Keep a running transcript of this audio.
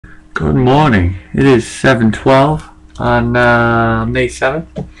Good morning. It is 7:12 on May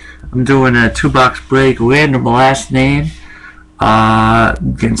 7th. I'm doing a 2-box break, random last name.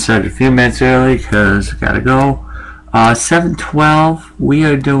 Getting started a few minutes early because I gotta go. 7:12. We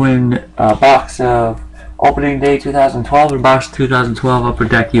are doing a box of opening day 2012 and box 2012 Upper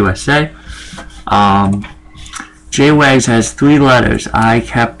Deck USA. J-Wags has 3 letters. I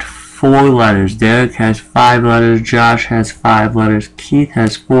kept 4 letters. Derek has 5 letters. Josh has 5 letters. Keith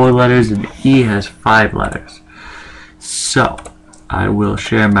has 4 letters. And E has 5 letters. So, I will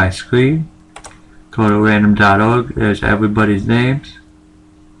share my screen. Go to random.org. There's everybody's names.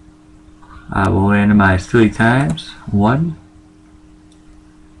 I will randomize 3 times. 1.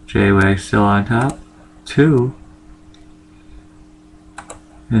 J-Wag still on top. 2.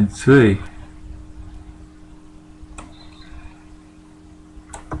 And 3.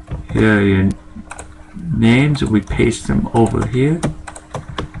 Here are your names. We paste them over here.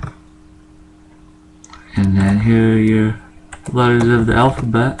 And then here are your letters of the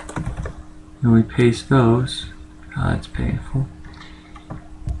alphabet. And we paste those. Oh, that's painful.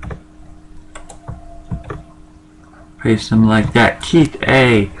 Paste them like that. Keith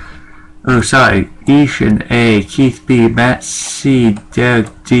A. Oh, sorry. Ishan A. Keith B. Matt C. Derek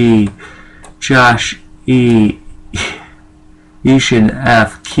D. Josh E. Ishan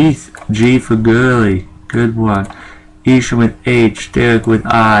F. Keith G for girly. Good one. Ishan with H. Derek with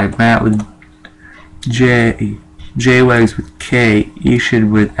I. Matt with J. J-Wags with K. Ishan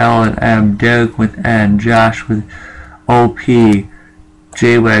with L and M. Derek with N. Josh with O-P.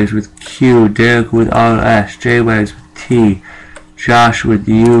 J-Wags with Q. Derek with R-S. J-Wags with T. Josh with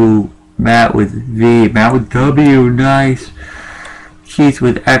U. Matt with V. Matt with W. Nice. Keith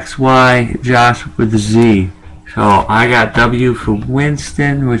with X, Y. Josh with Z. So I got W for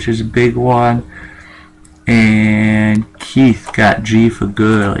Winston, which is a big one. And Keith got G for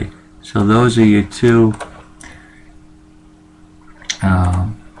girly. So those are your two.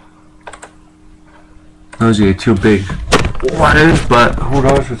 Those are your 2 big letters, but who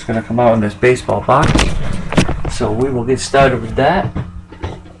knows what's going to come out in this baseball box. So we will get started with that.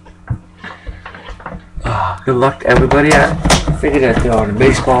 Good luck to everybody. I figured that the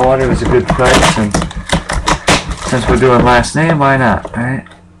baseball one was a good price, and since we're doing last name, why not, right?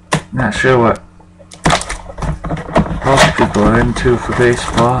 Not sure what most people are into for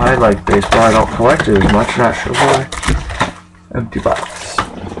baseball. I like baseball. I don't collect it as much. Not sure why. Empty box.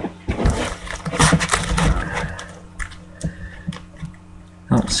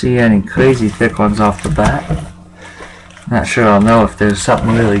 Don't see any crazy thick ones off the bat. Not sure I'll know if there's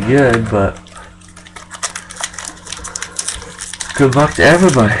something really good, but good luck to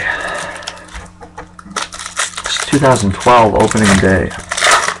everybody. 2012 opening day.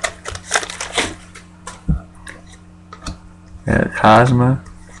 Yeah, Cosma.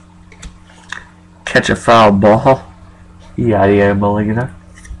 Catch a foul ball. Yadier Molina.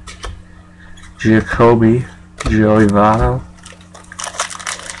 Jacoby. Joey Votto.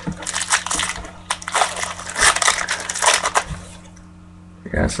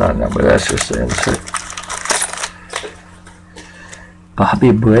 Yeah, it's not a number, that's just the insert.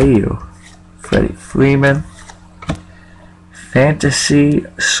 Bobby Abreu. Freddie Freeman. Fantasy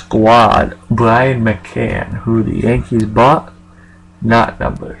Squad, Brian McCann, who the Yankees bought, not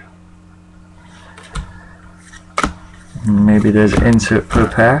numbered. Maybe there's an insert per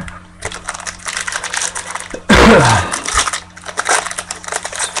pack.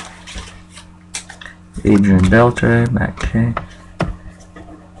 Adrian Beltre, Matt King.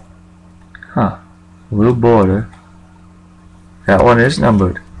 Blue border. That one is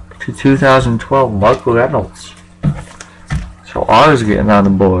numbered to 2012, Mark Reynolds. So ours getting on the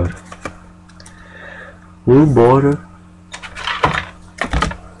board. Blue border.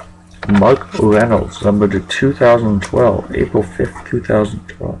 Mark Reynolds, number to 2012, April 5th,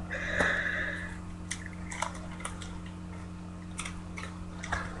 2012.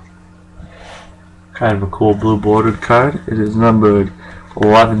 Kind of a cool blue bordered card. It is numbered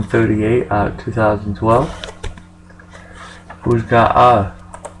 1138 out of 2012. Who's got R?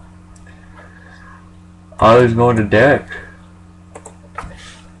 R is going to Derek.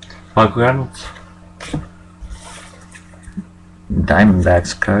 Mark Reynolds.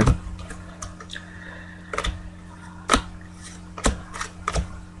 Diamondbacks card.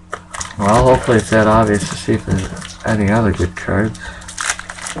 Well, hopefully it's that obvious to see if there's any other good cards.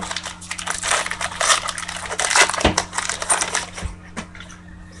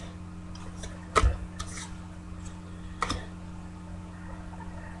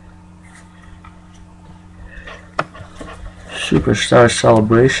 Superstar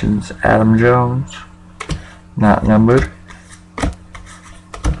Celebrations, Adam Jones, not numbered.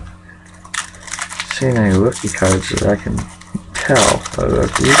 seen any rookie cards that I can tell are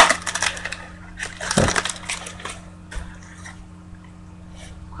rookies.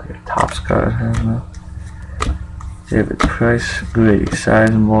 Like a Topps card, I don't know. David Price, Grady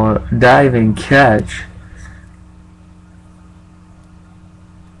Sizemore, diving catch.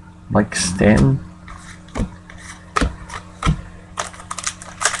 Mike Stanton.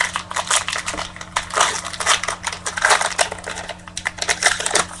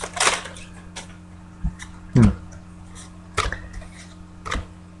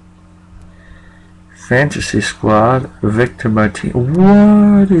 Fantasy Squad, Victor Martinez.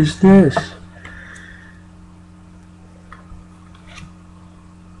 What is this?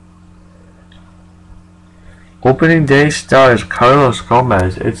 Opening day stars, Carlos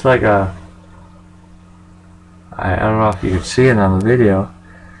Gomez. It's like a... I don't know if you can see it on the video,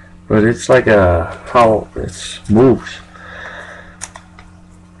 but it's like a... how it moves.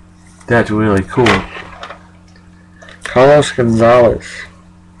 That's really cool. Carlos Gonzalez.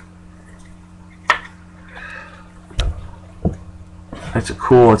 That's a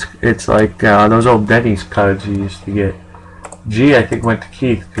cool. It's like those old Denny's cards you used to get. G, I think, went to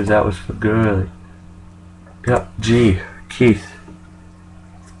Keith because that was for Gurley. Yep, G, Keith.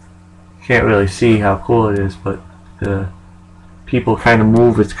 Can't really see how cool it is, but the people kind of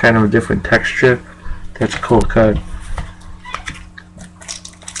move. It's kind of a different texture. That's a cool card.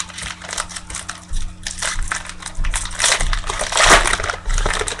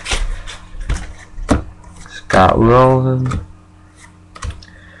 Scott Rowland,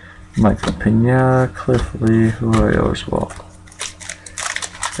 Michael Pena, Cliff Lee, Roy Oswalt.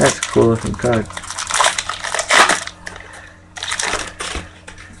 That's a cool looking card.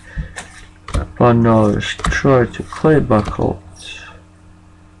 $1 Troy to Clay Buckholz.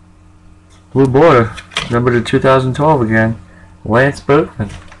 Blue border, number to 2012 again. Lance Berkman.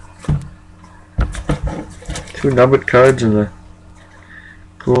 2 numbered cards and a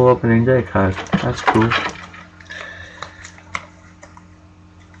cool opening day card. That's cool.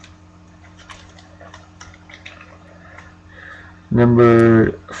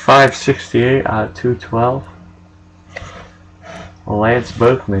 Number 568 out of 212. Lance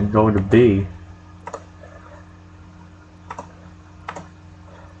Berkman going to B.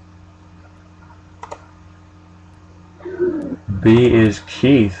 B is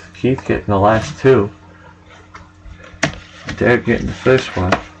Keith. Keith getting the last 2. Derek getting the first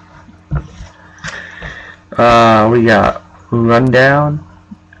one. We got Rundown,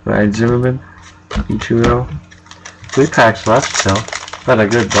 Ryan Zimmerman, Ichiro. 3 packs left still. Got a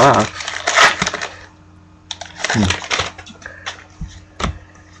good box.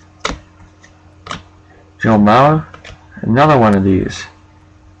 Joe Mauer. Another one of these.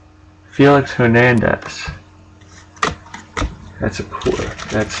 Felix Hernandez. That's a cool.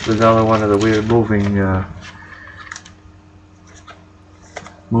 That's another one of the weird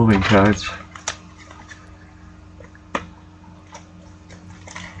moving cards.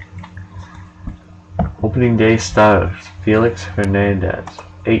 Opening day stars, Felix Hernandez.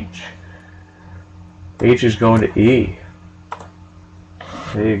 H. H is going to E.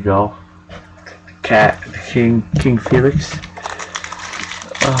 There you go. Cat, King Felix.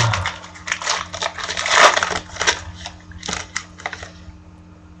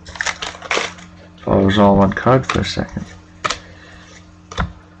 Thought it was all one card for a second.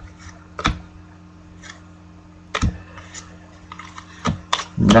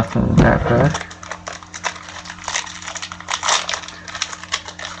 Nothing in that pack.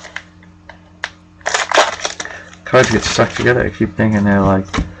 Cards get stuck together. I keep thinking they're like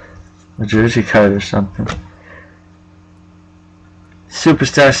a jersey card or something.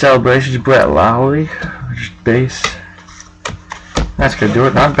 Superstar Celebrations, Brett Lowry, just base. That's gonna do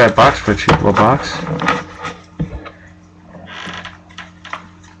it. Not a bad box for a cheap little box.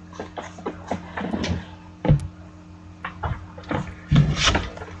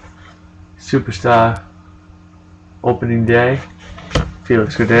 Superstar opening day.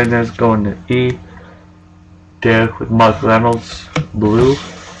 Felix Hernandez going to E. Derek with Mark Reynolds, blue.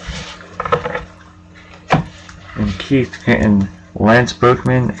 And Keith getting Lance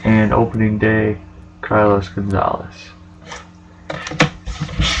Berkman and opening day Carlos Gonzalez.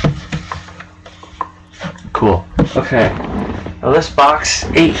 Cool. Okay. Now this box,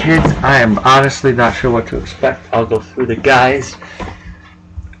 8 hits. I am honestly not sure what to expect. I'll go through the guys.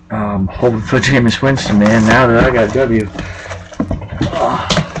 Hoping for Jameis Winston, man. Now that I got W.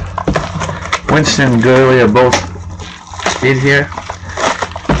 Winston and Gurley are both in here.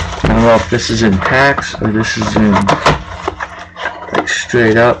 I don't know if this is in packs or this is in like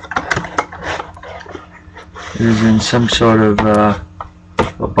straight up. It is in some sort of a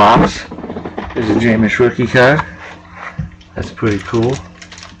box. There's a Jameis rookie card. That's pretty cool.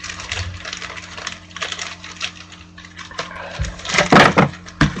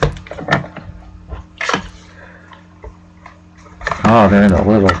 Oh, they're in a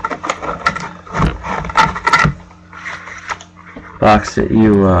little box that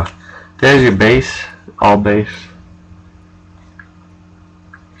you, there's your base, all base.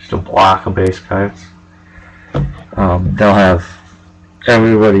 Just a block of base cards. They'll have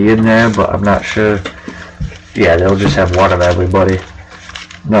everybody in there, but I'm not sure. Yeah, they'll just have one of everybody.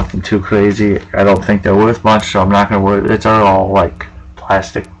 Nothing too crazy. I don't think they're worth much, so I'm not going to worry. It's all like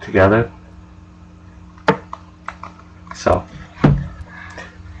plastic together. So.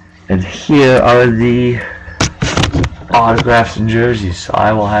 And here are the autographs and jerseys, so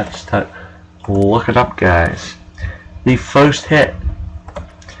I will have to start looking up, guys. The first hit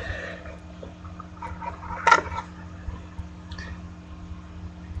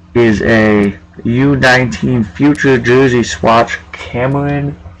is a U19 Future Jersey Swatch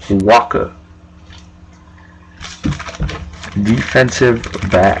Cameron Walker. Defensive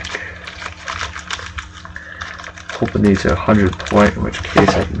back. Hoping these are 100 point, in which case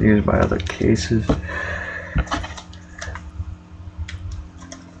I can use my other cases.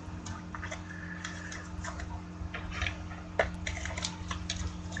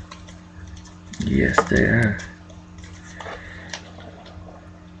 Yes, they are.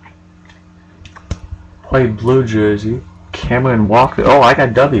 Play blue jersey. Cameron Walker. Oh, I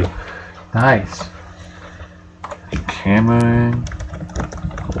got W. Nice. Cameron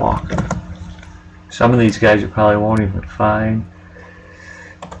Walker. Some of these guys you probably won't even find.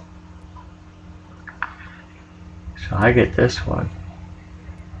 So I get this one.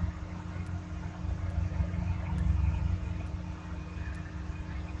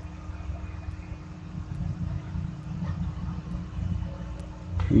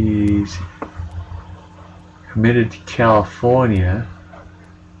 He's committed to California.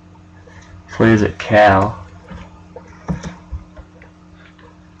 Plays at Cal.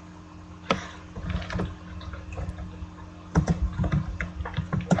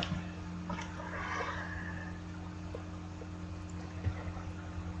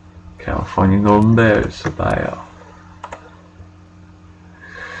 California Golden Bears bio.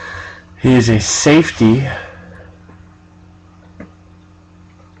 He is a safety.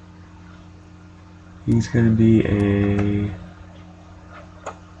 He's going to be a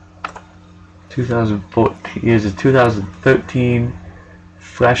 2014. He is a 2013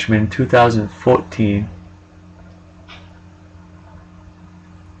 freshman. 2014.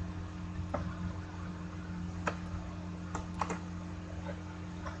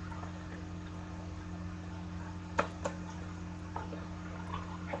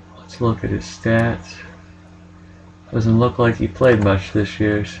 Let's look at his stats. Doesn't look like he played much this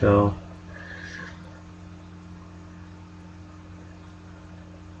year, so.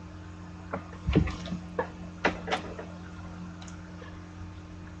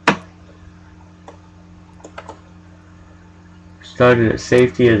 Started at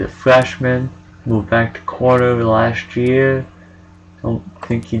safety as a freshman, moved back to corner last year. Don't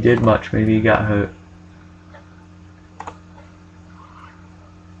think he did much, maybe he got hurt.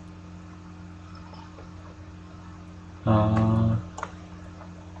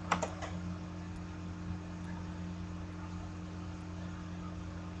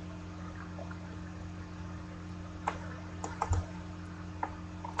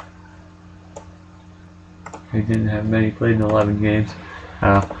 He didn't have many, played in 11 games.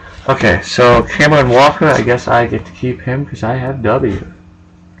 Okay, so Cameron Walker, I guess I get to keep him because I have W.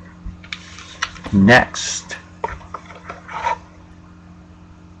 Next.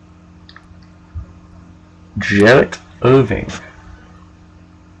 Jarrett Irving.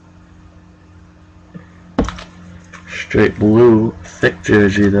 Straight blue, thick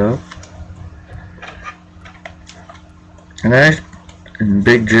jersey though. Nice and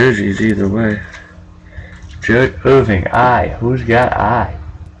big jerseys either way. Jarrett Irving, I. Who's got I?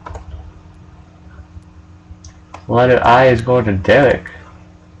 Letter I is going to Derek.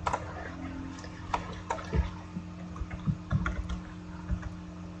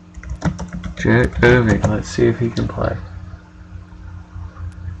 Jarrett Irving, let's see if he can play.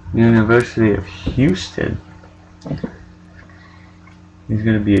 University of Houston. He's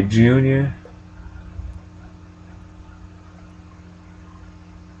going to be a junior.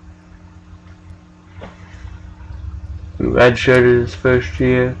 Redshirted his first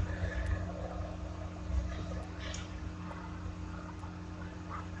year.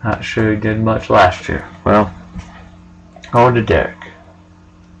 Not sure he did much last year. Well, going to Derek.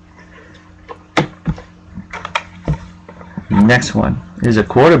 Next one is a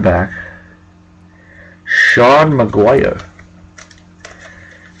quarterback. Sean McGuire.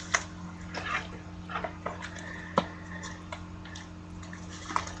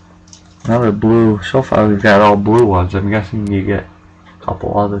 Another blue. So far we've got all blue ones. I'm guessing you get a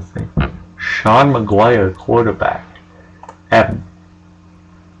couple other things. Sean McGuire, quarterback. M.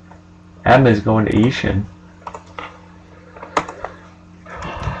 M is going to Ishan.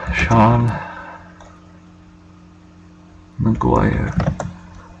 Sean McGuire.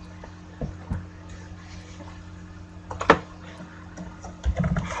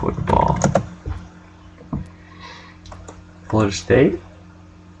 Football. Florida State.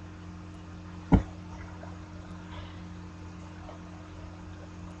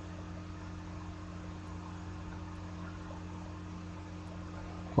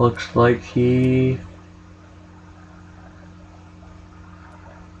 Looks like he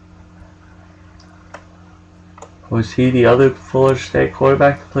was he the other Florida State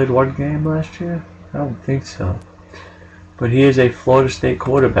quarterback that played one game last year? I don't think so. But he is a Florida State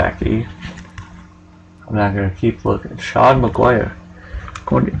quarterback, E. I'm not going to keep looking. Sean McGuire.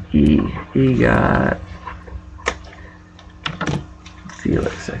 Going to E. E got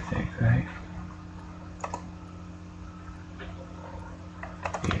Felix, I think, right?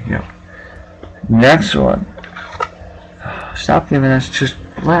 Yep. Next one. Stop giving us just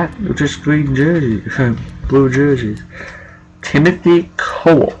black, just green jerseys, blue jerseys. Timothy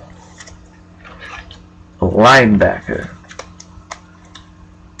Cole, linebacker.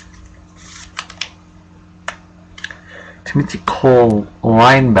 Timothy Cole,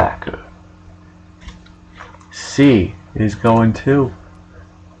 linebacker. C is going to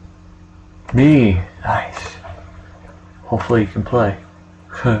me. Nice. Hopefully he can play.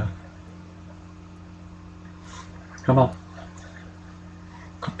 Come on.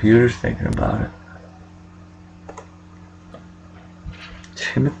 Computer's thinking about it.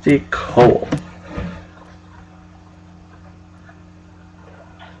 Timothy Cole.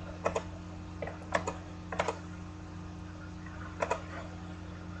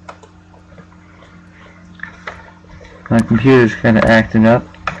 My computer's kind of acting up.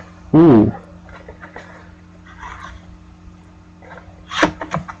 Ooh.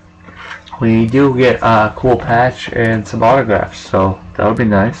 We do get a cool patch and some autographs, so that would be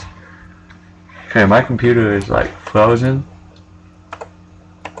nice. Okay, my computer is like frozen.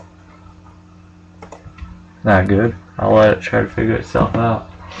 Not good. I'll let it try to figure itself out.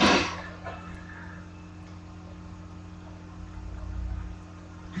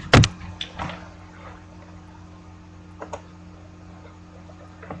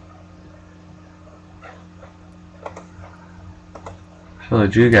 So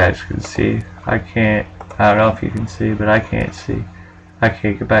that you guys can see. I can't. I don't know if you can see, but I can't see. I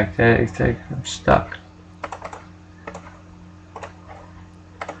can't get back to anything. I'm stuck.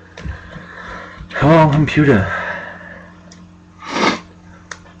 Come on, computer.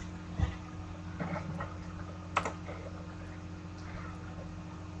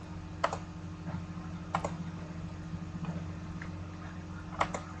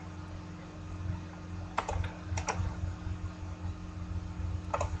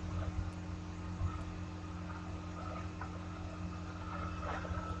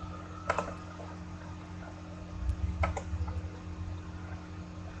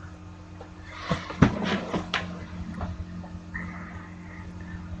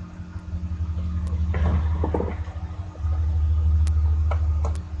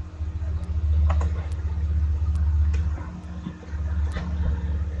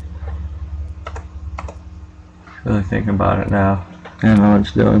 Really thinking about it now. I don't know what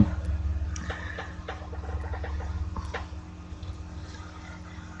it's doing.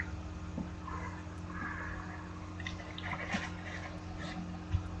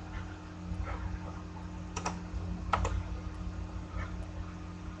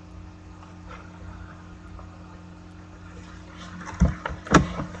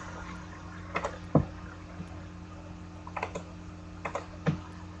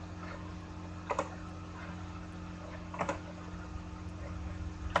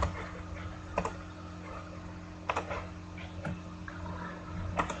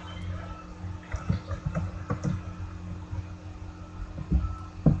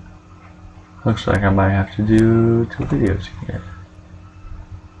 Looks like I might have to do 2 videos here.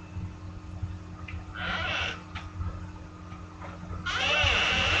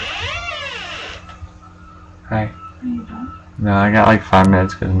 Hi. Are you done? No, I got like 5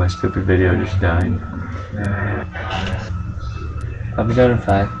 minutes because my stupid video just died. I'll be done in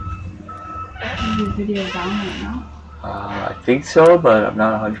 5. Is your video down right now? I think so, but I'm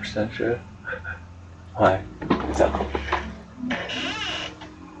not 100% sure. Hi. What's up?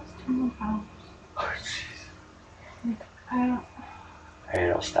 It's 2 hours. Oh, jeez. I don't. Hey,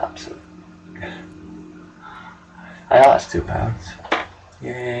 don't stop soon. I lost 2 pounds.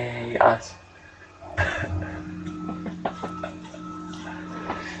 Yay, us. Like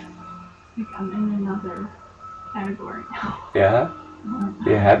I'm in another category now. Yeah?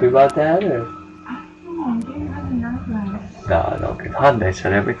 You happy about that, or? I don't know. I'm getting kind of nervous. No, don't get hung. They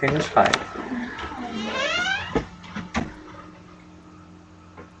said everything is fine.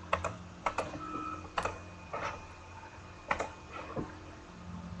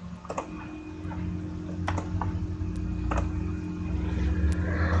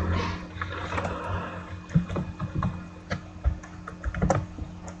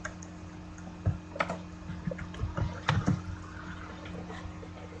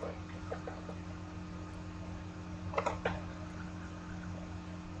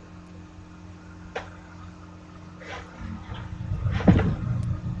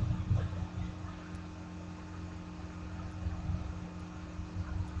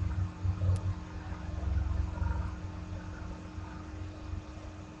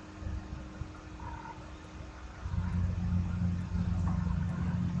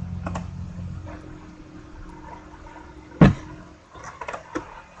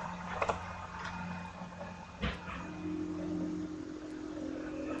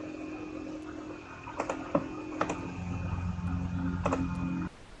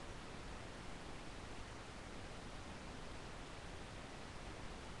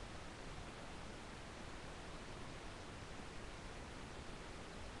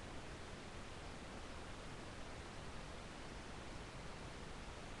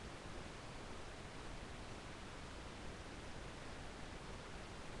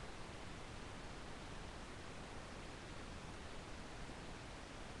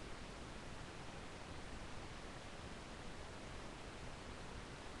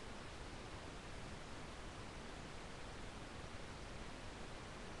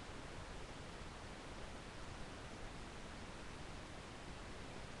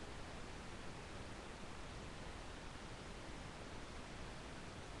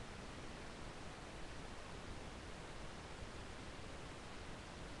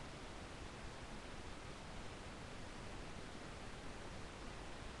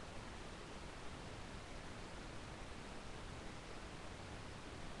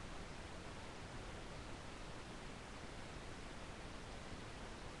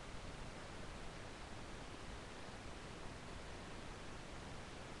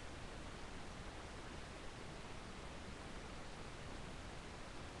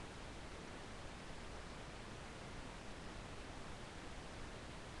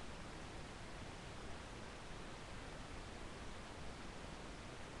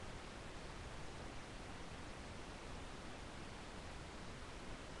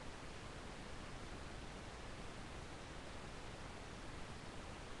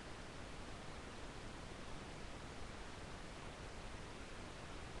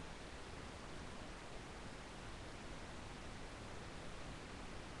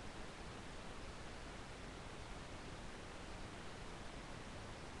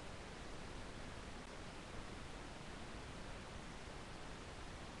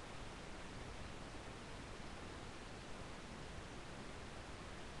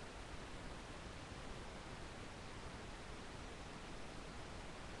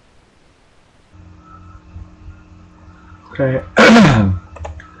 Okay.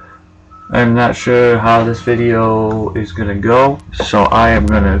 I'm not sure how this video is gonna go, so I am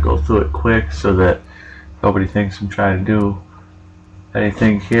gonna go through it quick so that nobody thinks I'm trying to do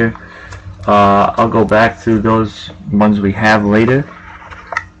anything here. I'll go back through those ones we have later.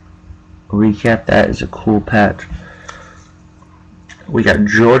 Recap that is a cool patch. We got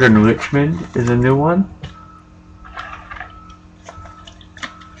Jordan Richmond is a new one.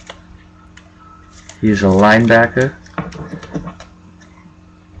 He's a linebacker.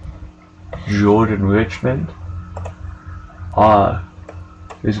 Jordan Richmond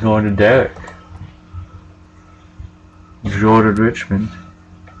is going to Derek. Jordan Richmond.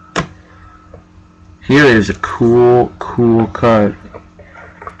 Here is a cool card.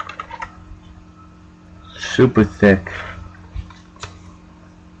 Super thick.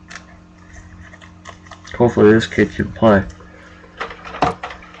 Hopefully this kid can play.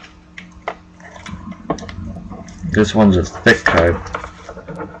 This one's a thick card.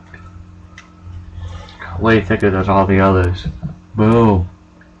 Way thicker than all the others. Boom.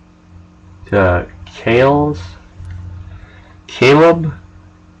 To Caleb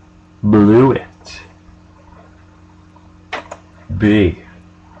Blewett. B.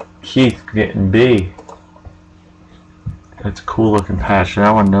 Keith getting B. That's a cool looking patch. That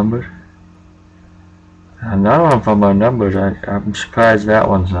one numbered. None of them are numbers. I'm surprised that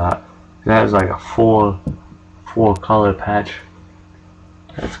one's not. That is like a four color patch.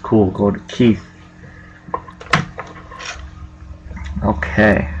 That's cool. Go to Keith.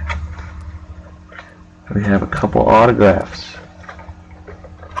 Okay. We have a couple autographs.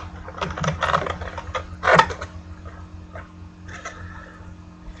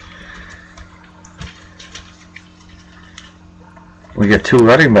 We get 2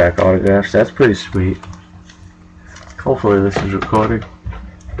 running back autographs. That's pretty sweet. Hopefully this is recording.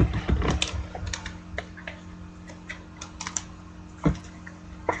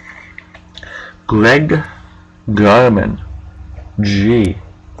 Greg Garman. G.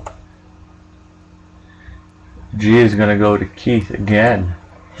 G is going to go to Keith again.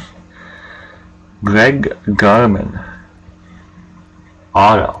 Greg Garman.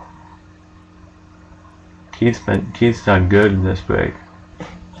 Auto. Keith's done good in this break.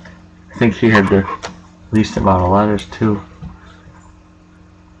 I think he had the least amount of letters too.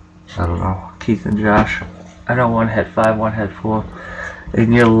 I don't know. Keith and Josh. I know one had 5, one had 4.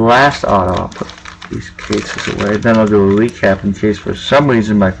 In your last auto, I'll put these cases away. Then I'll do a recap in case for some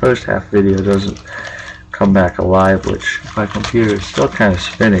reason my first half video doesn't come back alive, which my computer is still kind of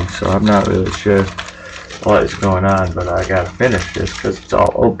spinning, so I'm not really sure what is going on, but I gotta finish this because it's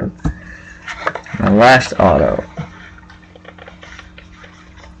all open. My last auto.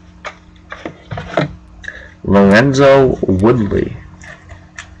 Lorenzo Woodley.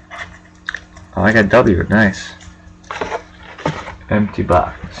 Oh, I got W. Nice. Empty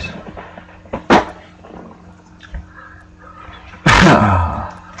box.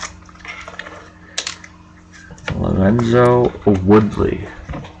 Lorenzo Woodley.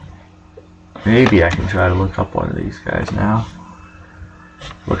 Maybe I can try to look up one of these guys now.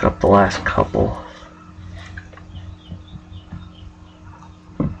 Look up the last couple.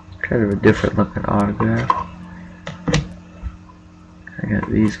 Kind of a different looking autograph. I got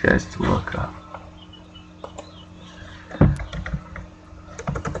these guys to look up.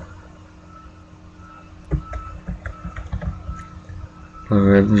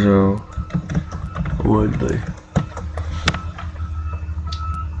 Lorenzo Woodley.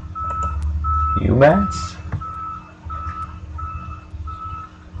 UMass?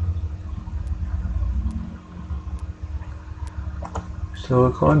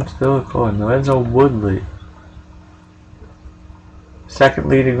 Silicon. Lorenzo Woodley. Second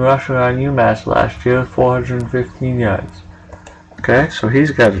leading rusher on UMass last year, 415 yards. Okay, so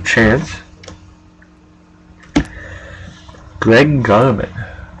he's got a chance. Greg Garman.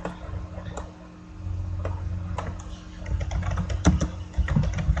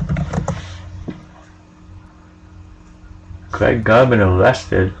 Greg Garman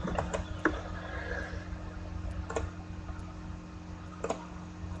arrested.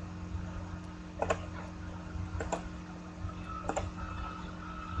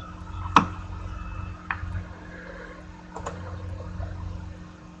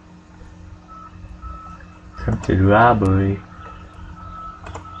 Attempted robbery.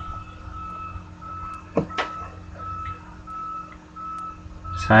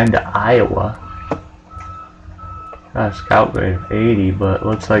 Signed to Iowa. Got a scout grade of 80, but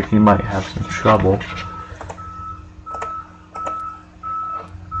looks like he might have some trouble.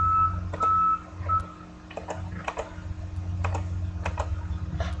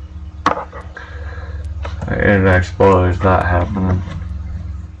 Internet Explorer is not happening.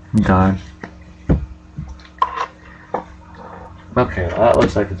 I'm done. Okay, well, that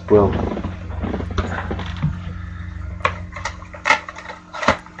looks like it's broken.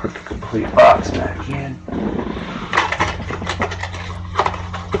 Put the complete box back in.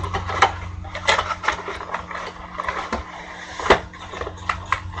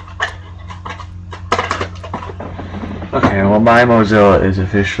 Okay, well, my Mozilla is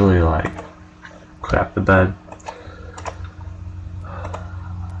officially like crap the bed.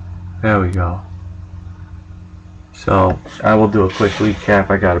 There we go. So I will do a quick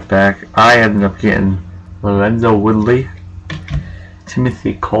recap. I got it back. I ended up getting Lorenzo Woodley,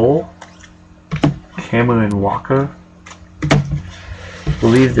 Timothy Cole, Cameron Walker. I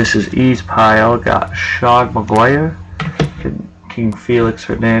believe this is E's pile. Got Shog McGuire, King Felix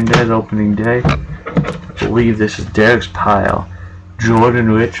Hernandez opening day. I believe this is Derek's pile.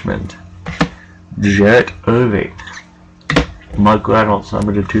 Jordan Richmond, Jarrett Irving, Mark Reynolds,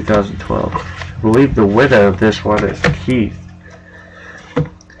 number to 2012. I believe the winner of this one is Keith.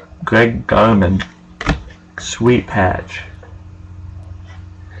 Greg Garman, sweet patch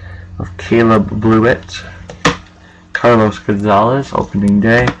of Caleb Blewett, Carlos Gonzalez, opening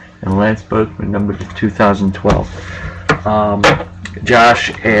day, and Lance Berkman, number to 2012.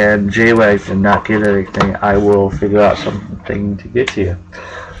 Josh and J-Wags did not get anything, I will figure out something to get to you.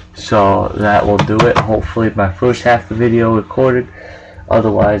 So that will do it. Hopefully my first half of the video recorded.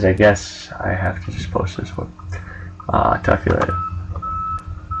 Otherwise, I guess I have to just post this one. Talk to you later.